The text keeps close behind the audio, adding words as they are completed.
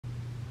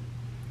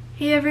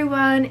Hey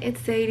everyone, it's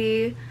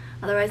Sadie,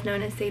 otherwise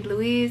known as Sade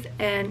Louise,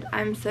 and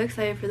I'm so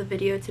excited for the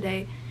video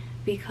today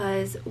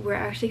because we're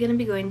actually going to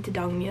be going to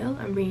Dongmyo.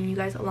 I'm bringing you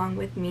guys along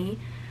with me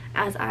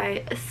as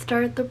I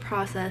start the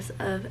process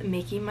of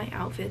making my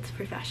outfits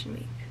for Fashion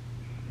Week.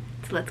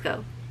 So let's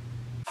go.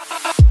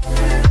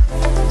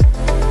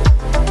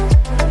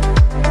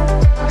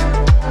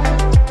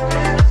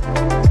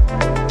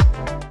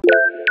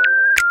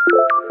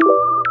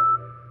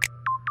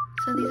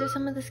 So these are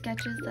some of the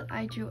sketches that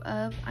I drew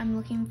up. I'm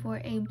looking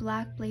for a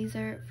black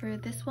blazer for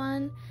this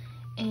one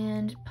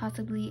and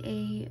possibly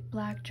a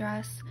black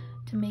dress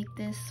to make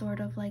this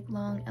sort of like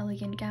long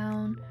elegant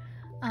gown.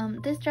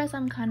 This dress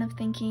I'm kind of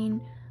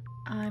thinking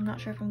I'm not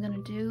sure if I'm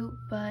gonna do,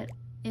 but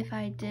if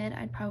I did,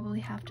 I'd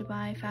probably have to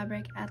buy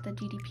fabric at the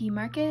DDP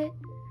Market.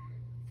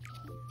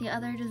 The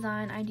other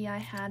design idea I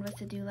had was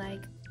to do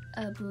like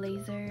a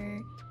blazer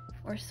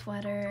or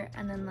sweater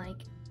and then like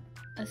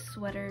a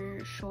sweater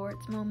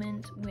shorts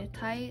moment with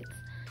tights,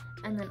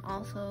 and then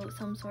also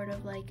some sort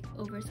of like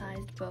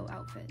oversized bow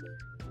outfit.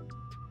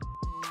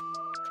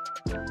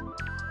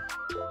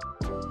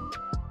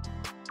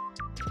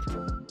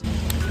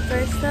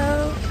 First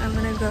though, I'm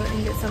gonna go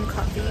and get some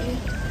coffee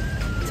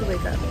to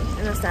wake up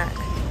and a snack,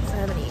 so I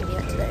haven't eaten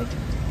yet today.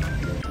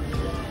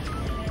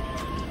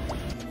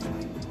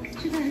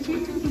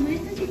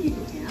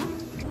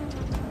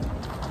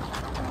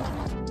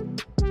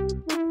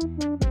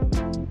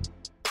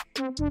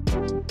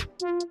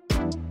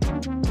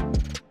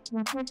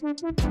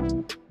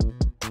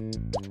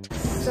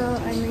 So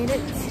I made it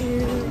to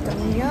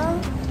Dongmyo,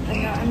 and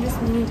now I'm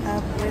just meeting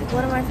up with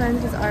one of my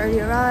friends who's already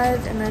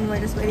arrived, and then we're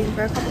just waiting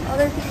for a couple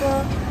other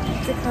people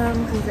to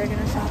come because they're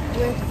gonna shop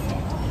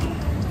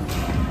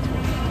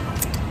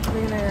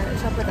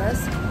with us.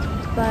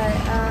 But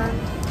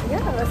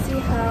yeah, let's see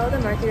how the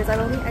market is. I've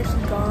only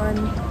actually gone,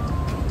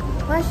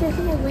 well actually I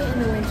think I went in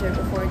the winter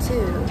before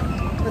too,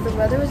 but the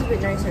weather was a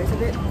bit nicer. It's a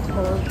bit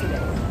cold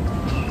today,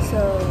 so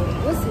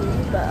we'll see.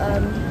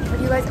 But if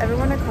you guys ever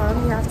want to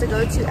come, you have to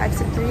go to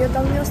exit 3 of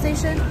Dongmyo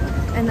Station,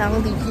 and that will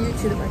lead you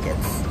to the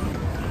markets.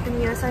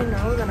 And yes, I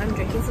know that I'm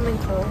drinking something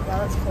cold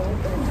while it's cold,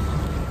 but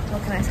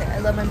what can I say? I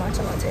love my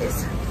matcha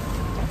lattes.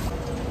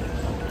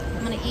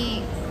 I'm gonna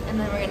eat, and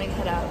then we're gonna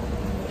cut out.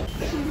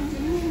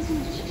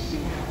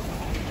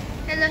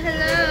 Hello,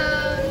 hello!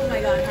 Oh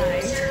my god,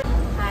 hi.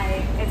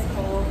 Hi, it's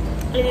cold.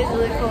 It is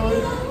really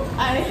cold.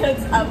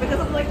 It's up because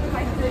I'm like,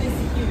 my hood is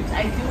huge.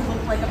 I do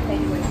look like a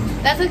penguin.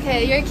 That's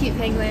okay, you're a cute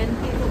penguin.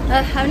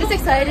 I'm just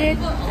excited,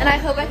 and I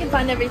hope I can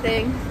find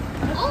everything.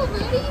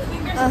 Already?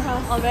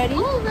 Already?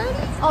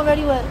 Already?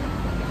 Already what?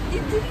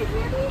 Did you hear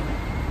me?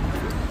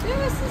 There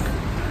was the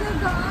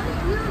guy,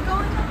 we were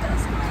going up the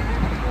escalator.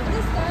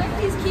 This guy,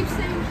 he keeps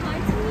saying hi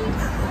to me.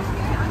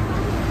 Okay, I'm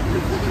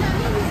he's looking at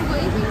me, he's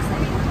waving,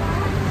 saying hi.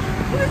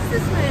 Who is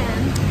this man?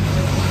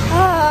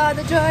 Ah,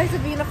 the joys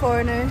of being a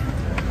foreigner.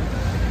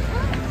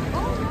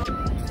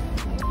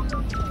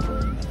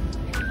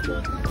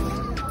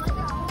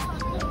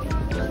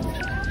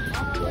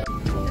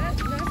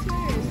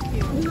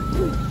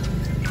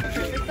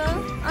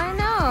 I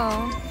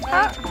know.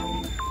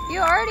 You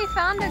already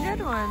found a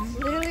good one.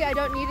 Literally, I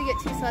don't need to get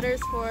 2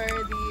 sweaters for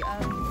the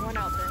one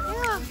outfit.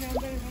 Yeah.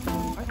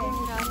 Okay,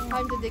 now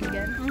time to dig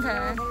again.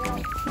 Okay.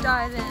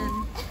 Dive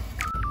in.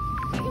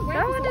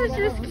 That one is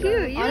just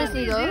cute. You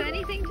Honestly, don't need to though, do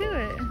anything to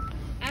it.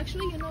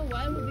 Actually, you know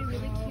what would be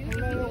really cute if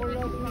you went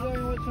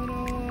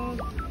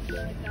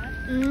like that.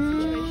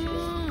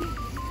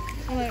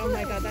 Oh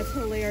my god, that's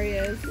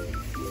hilarious.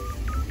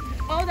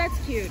 Oh, that's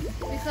cute.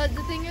 Because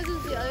the thing is the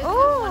other thing I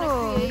want to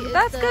create is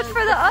that's good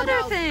for the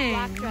other thing.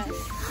 black dress.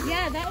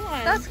 Yeah, that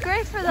one. That's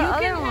great for the you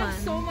other can one. have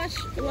so much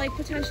like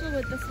potential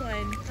with this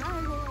one.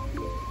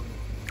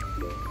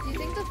 Do you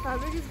think the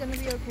fabric is gonna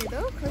be okay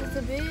though? Because it's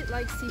a bit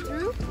like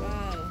see-through.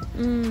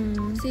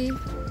 Wow. See?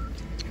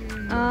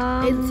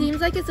 It It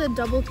seems like it's a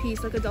double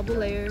piece, like a double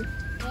layer.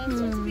 Well, it's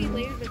supposed to be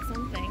layered with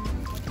something.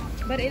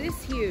 But it is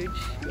huge.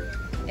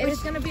 It is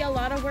going to be a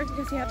lot of work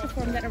because you have to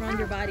form that around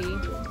your body.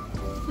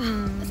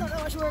 It's not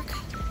that much work.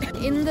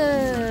 In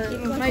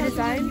my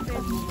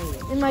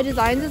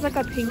designs there's like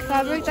a pink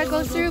fabric that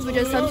goes through, but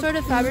just some sort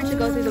of fabric to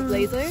go through the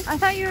blazer. I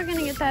thought you were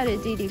gonna get that at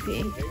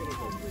DDP.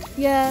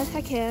 Yes,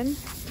 I can.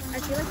 I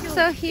feel like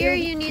So here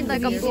you need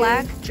like a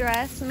black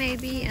dress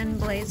maybe and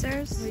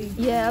blazers.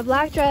 Yeah, a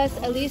black dress,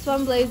 at least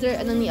one blazer,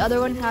 and then the other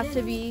one has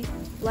to be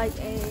like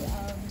a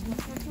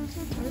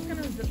I'm just going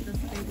to zip this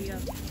baby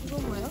up.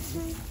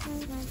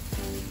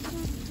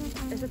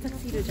 It's a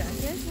tuxedo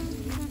jacket.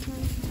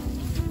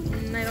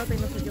 I don't think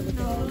that's what you're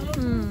looking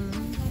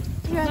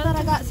for. Here, I thought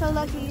I got so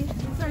lucky.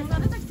 Sorry, it's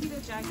not a tuxedo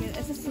jacket.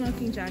 It's a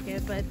smoking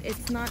jacket, but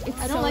it's not. It's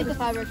I don't like the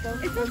fabric though.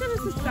 It's not that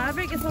it's the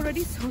fabric. It's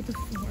already so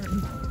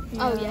deformed.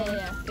 Yeah. Oh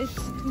yeah. It's.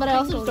 But I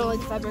also don't like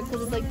the fabric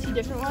because it's like 2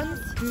 different ones.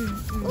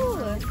 Ooh.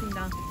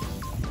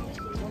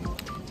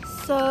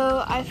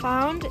 So I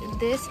found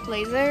this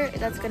blazer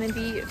that's gonna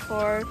be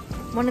for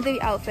one of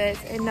the outfits,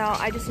 and now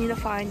I just need to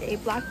find a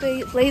black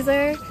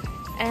blazer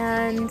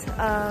and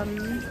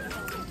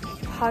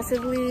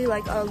possibly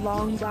like a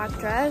long black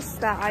dress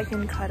that I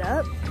can cut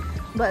up.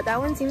 but that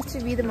one seems to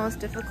be the most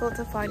difficult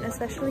to find,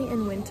 especially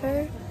in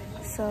winter.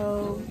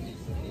 So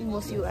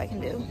we'll see what I can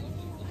do.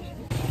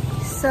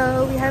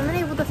 So we haven't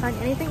been able to find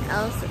anything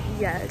else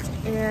yet,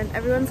 and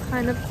everyone's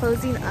kind of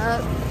closing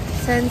up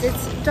since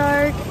it's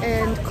dark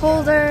and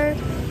colder.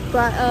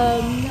 But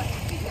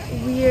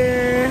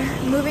we're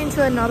moving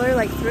to another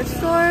like thrift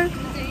store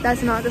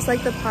that's not just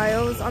like the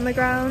piles on the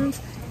ground,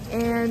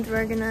 and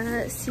we're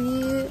gonna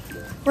see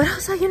what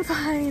else I can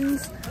find.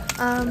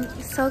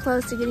 So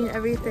close to getting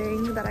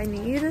everything that I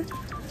need.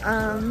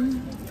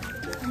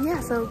 Yeah,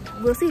 so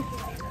we'll see.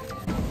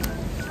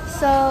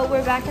 So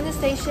we're back in the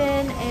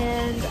station,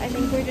 and I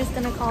think we're just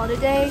gonna call it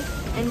a day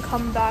and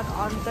come back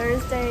on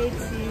Thursday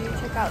to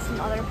check out some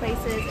other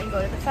places and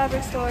go to the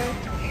fabric store.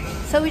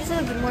 So we just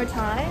have a bit more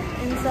time,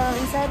 and so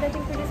instead I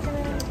think we're just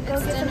gonna go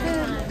get some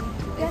food.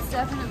 Time. Yes. It's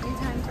definitely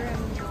time for him.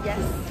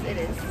 Yes, it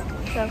is.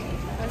 So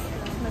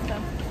let's go.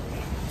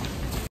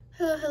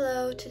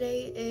 Hello.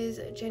 Today is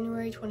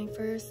January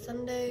 21st,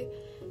 Sunday,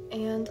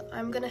 and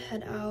I'm gonna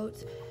head out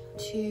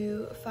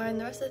to find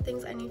the rest of the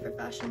things I need for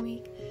Fashion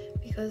Week,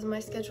 because my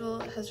schedule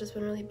has just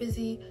been really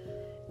busy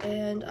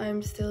and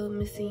I'm still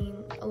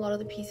missing a lot of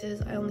the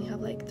pieces. I only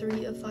have like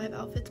 3 of 5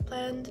 outfits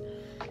planned,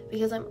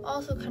 because I'm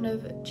also kind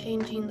of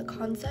changing the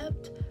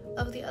concept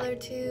of the other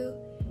 2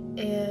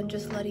 and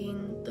just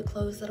letting the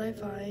clothes that I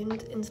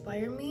find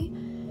inspire me.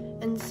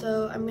 And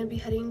so I'm gonna be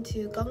heading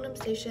to Gangnam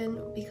Station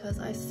because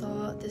I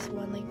saw this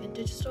one like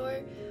vintage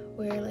store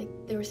where like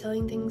they were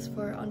selling things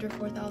for under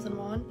 4,000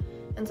 won,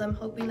 and so I'm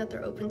hoping that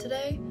they're open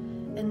today.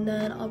 And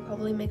then I'll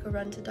probably make a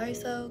run to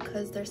Daiso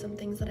because there's some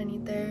things that I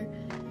need there.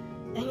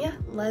 And yeah,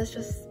 let's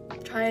just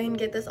try and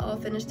get this all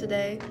finished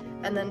today,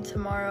 and then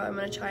tomorrow I'm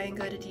gonna try and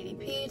go to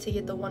DDP to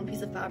get the one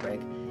piece of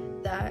fabric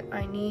that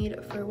I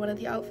need for one of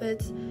the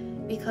outfits,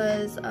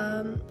 because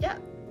yeah,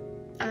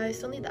 I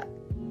still need that.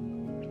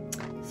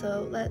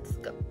 So let's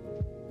go.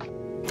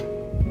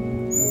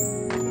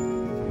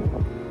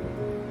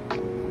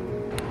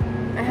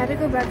 I had to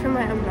go back for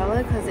my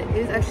umbrella because it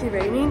is actually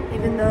raining,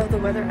 even though the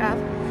weather app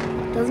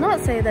does not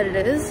say that it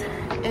is.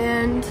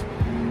 And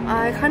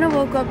I kind of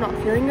woke up not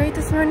feeling great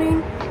this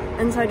morning,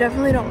 and so I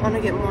definitely don't want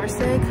to get more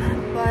sick,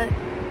 but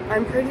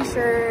I'm pretty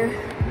sure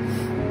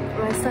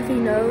my stuffy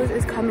nose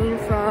is coming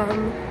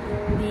from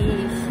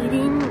the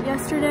heating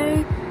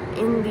yesterday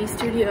in the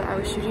studio I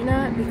was shooting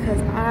at, because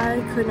I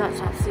could not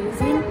stop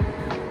sneezing,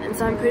 and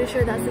so I'm pretty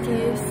sure that's the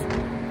case.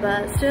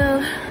 But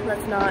still,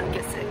 let's not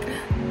get sick.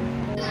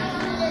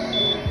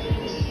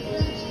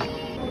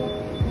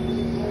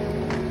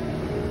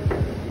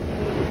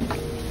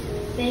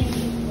 Thank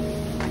you.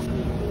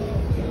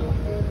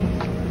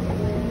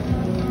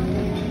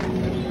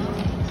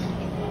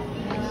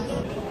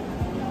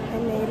 I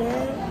made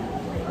it,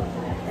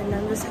 and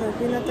I'm just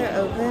hoping that they're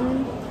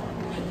open,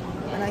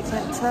 and I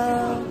can't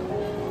tell.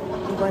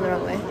 I'm going the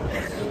wrong way.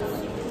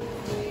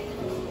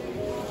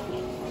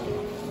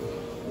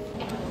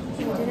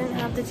 I didn't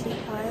have the cheap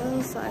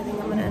piles, so I think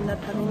I'm gonna end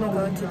up having to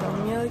go to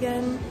Dongmyo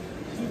again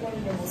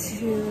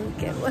to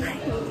get what I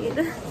need.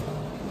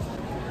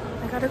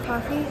 I got a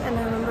coffee, and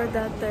I remembered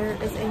that there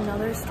is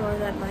another store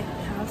that might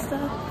have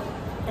stuff,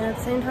 and at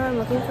the same time I'm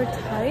looking for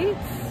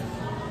tights,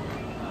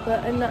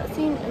 but I'm not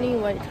seeing any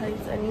white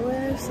tights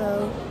anywhere,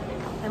 so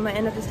I might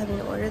end up just having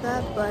to order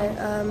that. But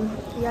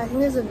yeah, I think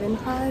there's a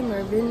Vinprime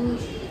or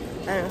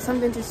I don't know, some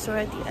vintage store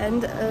at the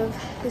end of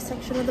this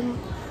section of the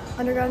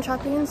underground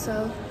shopping,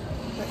 so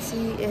let's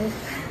see if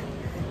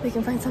we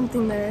can find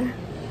something there.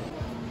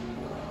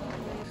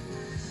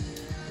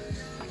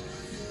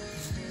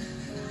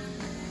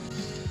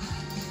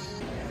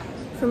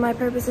 For my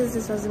purposes,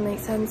 this doesn't make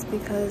sense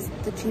because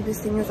the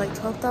cheapest thing is like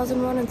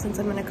 12,000 won, and since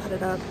I'm gonna cut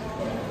it up,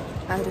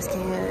 I just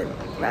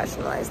can't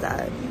rationalize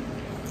that.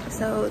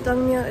 So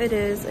Dongmyo it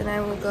is, and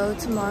I will go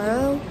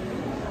tomorrow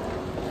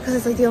because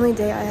it's like the only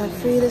day I have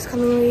free this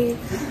coming week.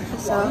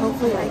 So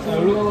hopefully I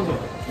can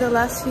get the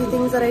last few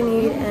things that I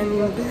need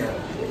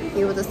and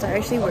be able to start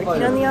actually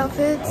working on the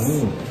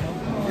outfits.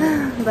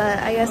 But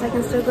I guess I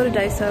can still go to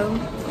Daiso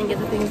and get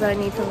the things that I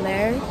need from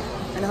there,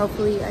 and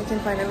hopefully I can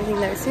find everything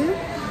there too.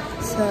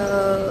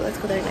 So let's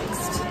go there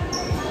next.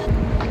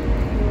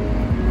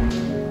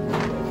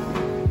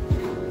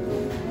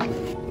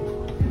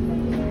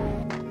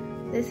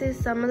 This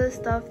is some of the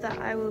stuff that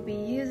I will be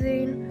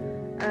using.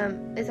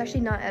 It's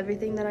actually not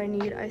everything that I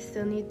need. I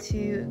still need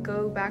to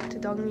go back to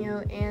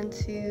Dongmyo and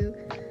to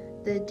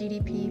the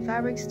DDP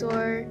fabric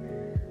store,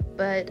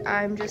 but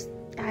I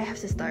have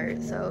to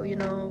start. So, you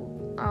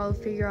know, I'll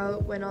figure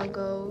out when I'll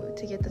go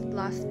to get the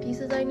last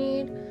pieces I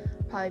need.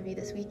 Probably be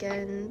this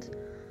weekend,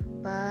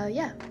 but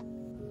yeah.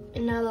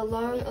 And now the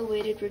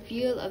long-awaited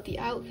reveal of the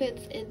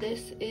outfits. And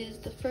this is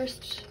the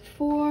first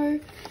 4,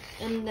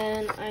 and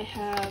then I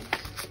have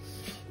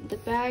the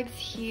bags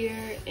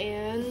here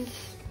and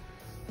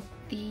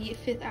the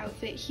 5th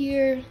outfit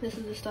here. This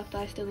is the stuff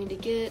that I still need to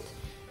get.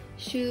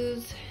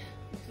 Shoes,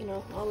 you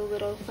know, all the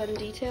little fun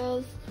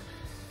details.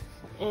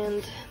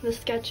 And the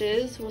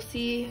sketches, we'll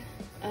see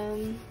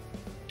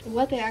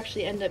what they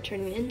actually end up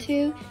turning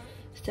into,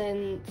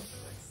 since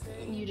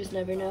you just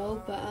never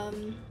know. But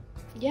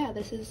yeah,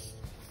 this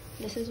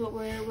is what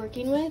we're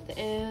working with,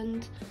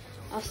 and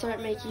I'll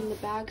start making the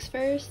bags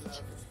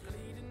first.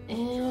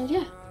 And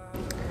yeah,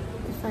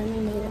 I finally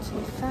made it to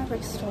the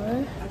fabric store,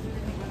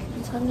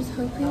 and so I'm just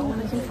hoping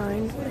I can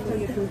find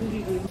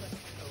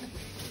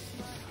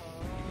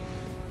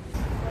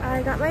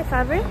I got my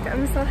fabric.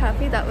 I'm so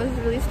happy. That was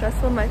really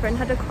stressful. My friend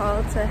had to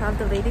call to have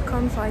the lady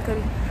come so I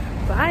could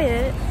buy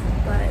it,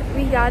 but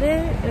we got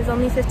it. It was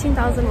only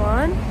 15,000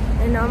 won,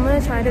 and now I'm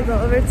gonna try to go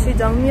over to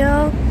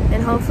Dongmyo,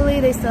 and hopefully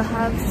they still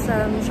have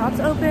some shops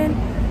open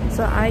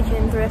so I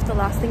can thrift the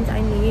last things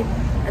I need,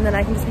 and then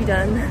I can just be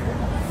done.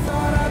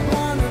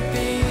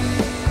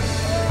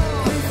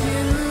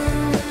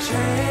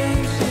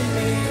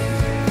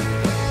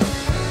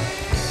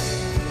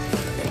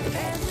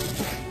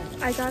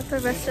 I got the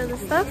rest of the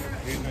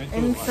stuff,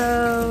 and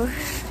so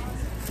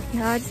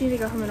now I just need to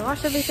go home and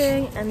wash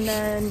everything, and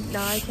then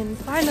now I can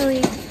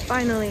finally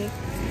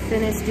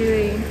finish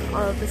doing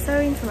all of the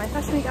sewing for my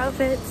Fashion Week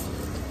outfits.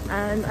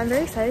 And I'm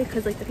very excited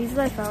because like the pieces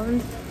I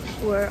found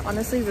were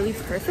honestly really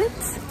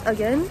perfect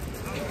again.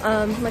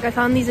 Like I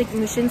found these like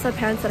machine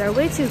sweatpants that are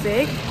way too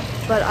big,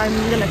 but I'm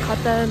gonna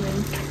cut them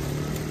and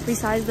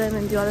resize them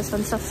and do all this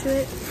fun stuff to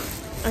it.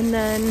 And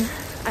then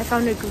I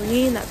found a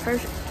green that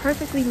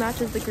perfectly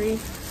matches the green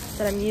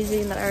that I'm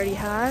using that I already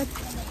had.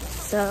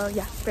 So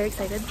yeah, very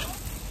excited.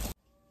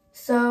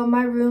 So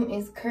my room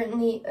is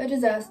currently a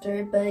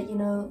disaster, but you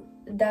know,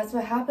 that's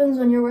what happens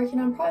when you're working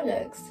on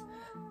projects.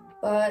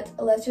 But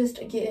let's just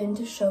get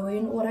into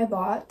showing what I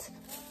bought.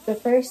 The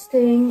first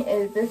thing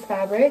is this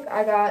fabric.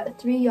 I got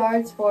 3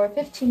 yards for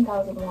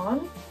 15,000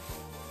 won,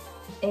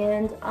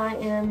 and I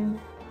am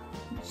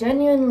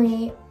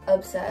genuinely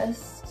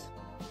obsessed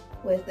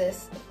with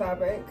this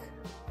fabric.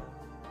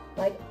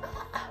 Like,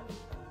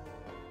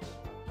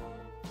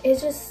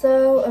 it's just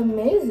so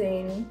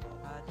amazing.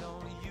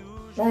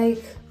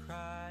 Like,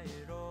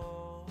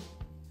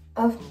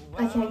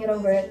 I can't get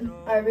over it.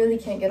 I really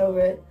can't get over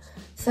it.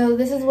 So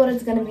this is what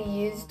it's going to be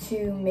used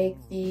to make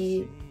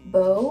the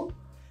bow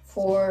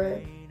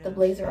for the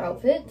blazer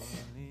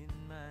outfits.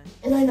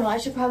 And I know I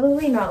should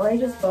probably not like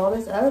just ball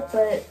this up,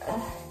 but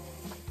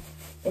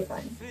it's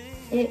fine.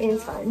 It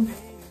is fine.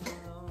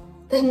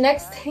 The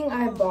next thing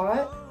I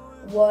bought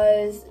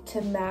was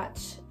to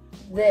match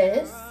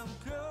this.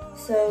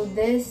 So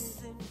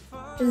this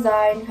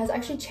design has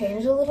actually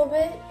changed a little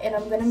bit, and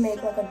I'm gonna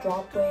make like a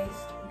drop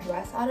waist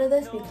dress out of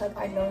this because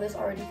I know this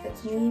already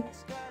fits me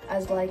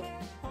as like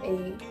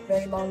a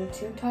very long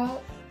tube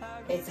top.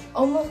 It's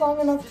almost long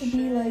enough to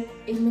be like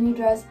a mini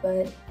dress,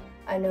 but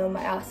I know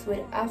my ass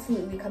would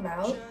absolutely come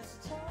out.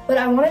 But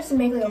I wanted to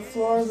make like a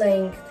floor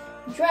length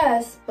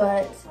dress,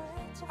 but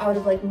out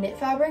of like knit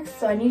fabrics,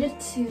 so I needed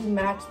to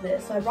match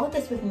this. So I brought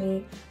this with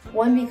me,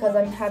 one because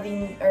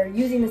I'm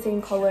using the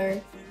same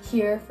color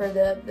here for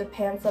the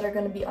pants that are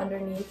going to be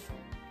underneath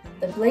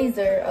the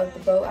blazer of the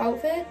bow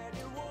outfit.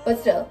 But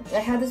still, I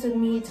had this with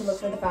me to look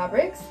for the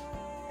fabrics.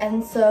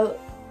 And so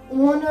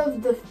one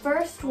of the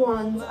first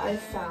ones I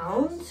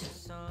found,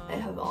 I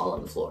have all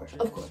on the floor,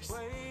 of course,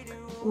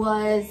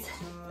 was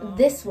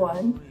this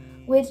one,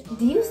 which,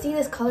 do you see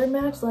this color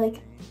match?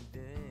 Like,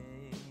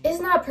 it's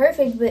not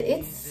perfect, but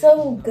it's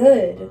so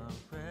good.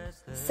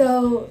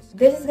 So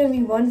this is gonna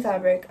be one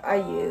fabric I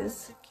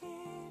use,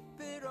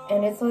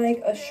 and it's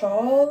like a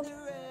shawl,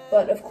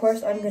 but of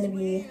course I'm gonna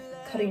be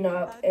cutting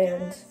up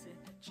and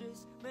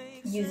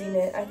using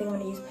it. I think I'm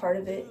gonna use part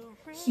of it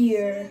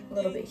here, a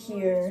little bit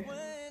here.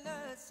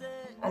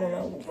 I don't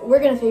know, we're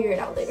gonna figure it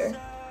out later.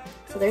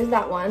 So there's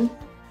that one.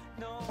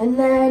 And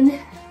then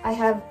I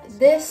have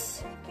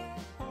this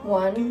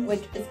one,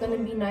 which is gonna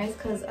be nice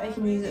because I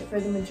can use it for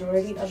the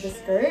majority of the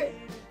skirt,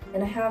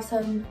 and I have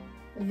some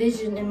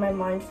vision in my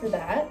mind for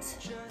that.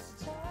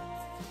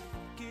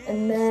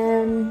 And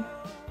then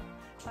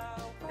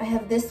I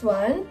have this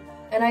one,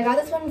 and I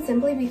got this one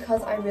simply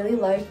because I really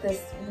like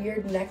this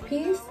weird neck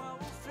piece,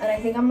 and I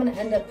think I'm gonna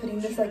end up putting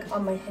this like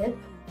on my hip,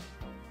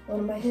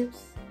 one of my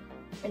hips,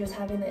 and just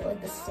having it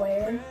like this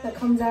flare that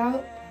comes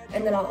out.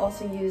 And then I'll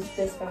also use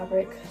this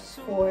fabric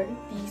for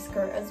the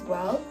skirt as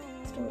well.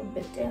 It's a little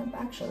bit damp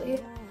actually.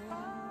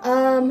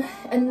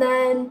 And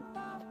then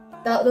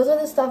those are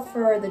the stuff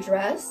for the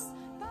dress.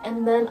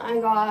 And then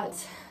I got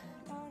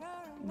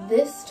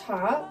this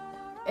top,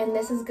 and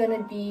this is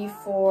gonna be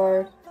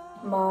for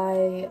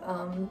my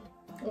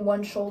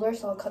one shoulder,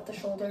 so I'll cut the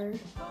shoulder,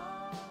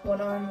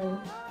 one arm, and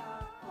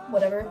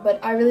whatever. But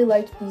I really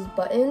liked these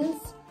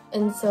buttons,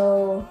 and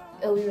so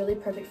it'll be really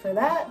perfect for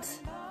that.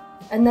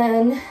 And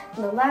then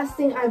the last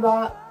thing I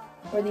bought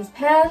were these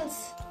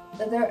pants.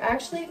 That they're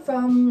actually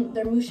from,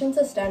 they're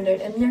Mushinsa standard,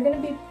 and they're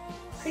gonna be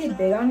pretty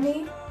big on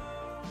me,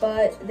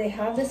 but they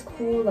have this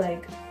cool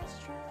like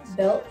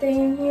belt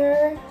thing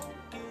here,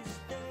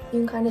 you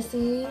can kind of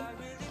see,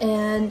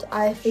 and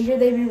I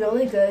figured they'd be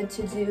really good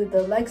to do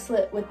the leg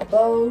slit with the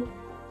bow.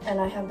 And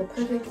I have the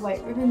perfect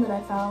white ribbon that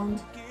I found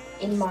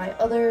in my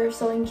other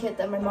sewing kit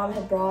that my mom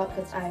had brought,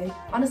 because I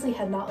honestly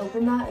had not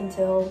opened that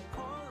until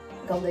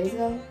a couple days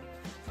ago.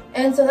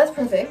 And so that's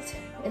perfect.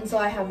 And so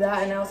I have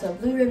that, and I also have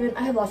blue ribbon.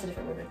 I have lots of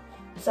different ribbon.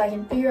 so I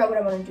can figure out what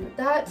I want to do with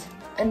that.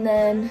 And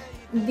then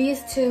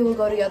these two will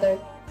go together,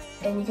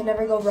 and you can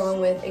never go wrong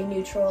with a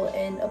neutral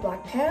and a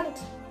black pant.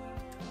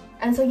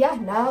 And so yeah,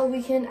 now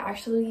we can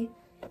actually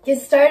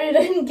get started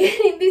on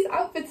getting these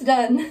outfits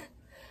done.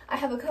 I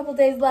have a couple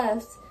days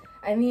left.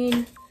 I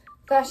mean,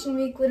 Fashion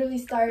Week literally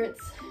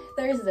starts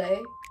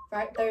Thursday,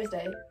 right?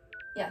 Thursday.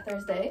 Yeah,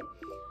 Thursday.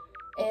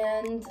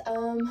 And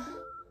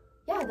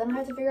yeah, then I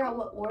have to figure out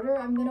what order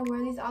I'm gonna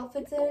wear these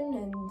outfits in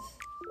and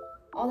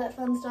all that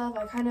fun stuff.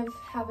 I kind of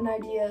have an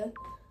idea,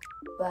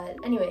 but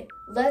anyway,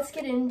 let's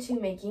get into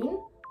making.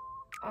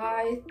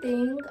 I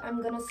think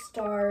I'm gonna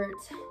start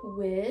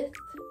with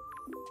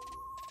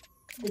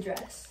the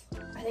dress.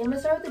 I think I'm gonna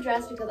start with the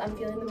dress because I'm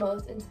feeling the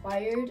most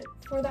inspired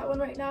for that one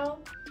right now.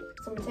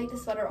 So I'm gonna take the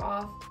sweater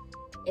off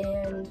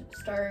and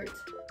start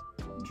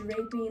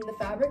draping the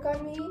fabric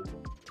on me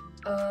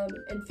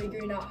and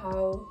figuring out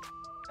how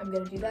I'm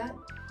gonna do that.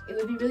 It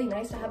would be really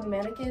nice to have a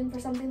mannequin for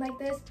something like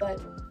this,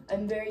 but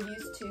I'm very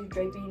used to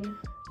draping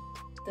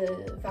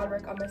the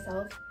fabric on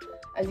myself,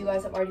 as you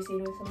guys have already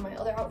seen with some of my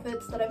other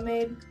outfits that I've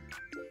made.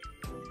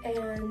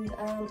 And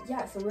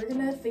yeah, so we're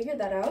gonna figure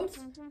that out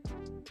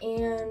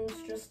and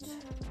just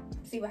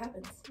see what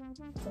happens.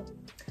 So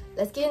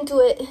let's get into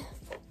it.